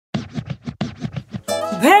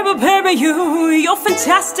Baby, you're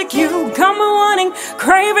fantastic. You got me wanting,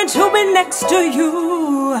 craving to be next to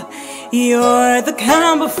you. You're the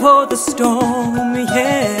calm before the storm,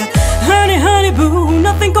 yeah. Honey, boo,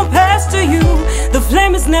 nothing compares to you. The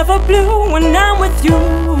flame is never blue when I'm with you.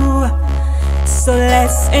 So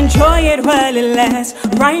let's enjoy it while it lasts.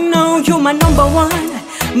 Right now, you're my number one,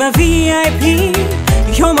 my VIP.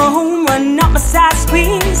 You're my home run, not my side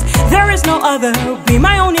squeeze. There is no other, be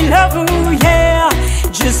my only lover, yeah.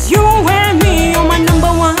 Just you and me, you're my number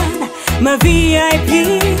one, my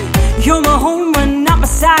VIP. You're my home run, not my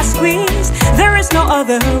side squeeze. There is no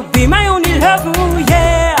other, be my only lover,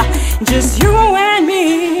 yeah. Just you and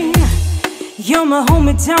me. You're my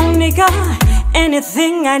hometown nigga.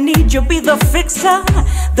 Anything I need, you'll be the fixer.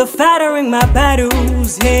 The fighter in my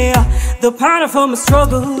battles, yeah. The partner for my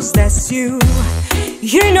struggles, that's you.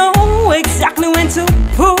 You know exactly when to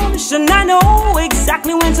push, and I know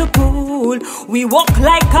exactly when to pull. We walk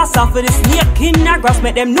like us off of this snake in our grass,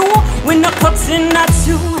 make them know we're not cuts in that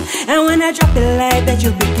too. And when I drop the light that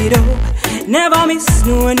you pick it up, never miss,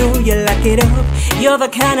 no, I know you lock it up. You're the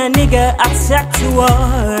kind of nigga I talk to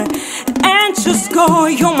her and just go.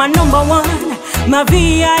 You're my number one, my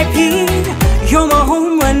VIP. You're my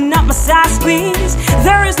home run, not my side squeeze.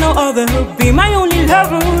 There is no other, be my only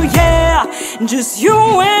lover, yeah. Just you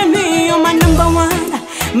and me, you're my number one,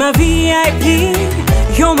 my VIP.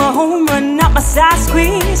 You're my home run, not my side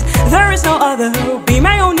squeeze. There is no other, be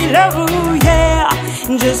my only lover, yeah.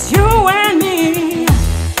 Just you and me.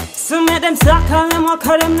 So make them talk, all them walk,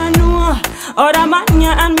 all them not know. All the man,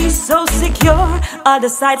 yeah, and me so secure. All the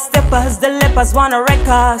side steppers, the lepers wanna wreck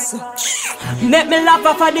us. Make me laugh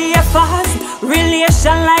off of the efforts.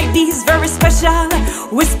 Relation like these very special.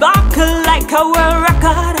 We sparkle like a world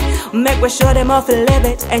record. Make we show them off, live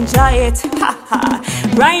it, enjoy it.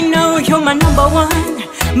 Right now, you're my number one,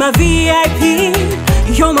 my VIP.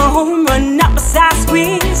 You're my home run, not my side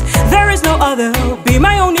squeeze. There is no other, be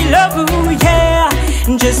my only lover, yeah.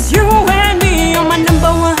 Just you and me, you're my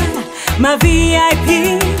number one, my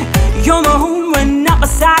VIP. You're my home run, not my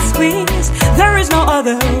side squeeze. There is no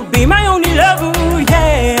other, be my only lover,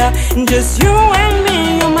 yeah. Just you and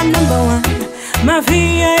me, you're my number one, my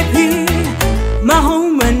VIP. My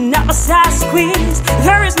home run, not my side squeeze.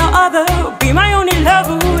 There is no other, be my only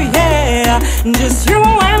lover, yeah. Just you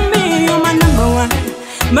and me, you're my number one,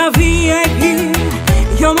 my VIP.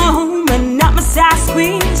 You're my home run, not my side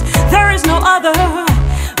squeeze. There is no other,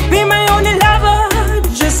 be my only lover.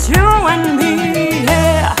 Just you and me,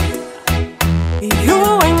 yeah.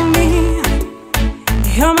 You and me.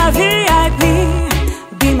 You're my VIP.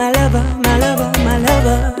 Be my lover, my lover, my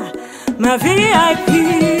lover, my VIP.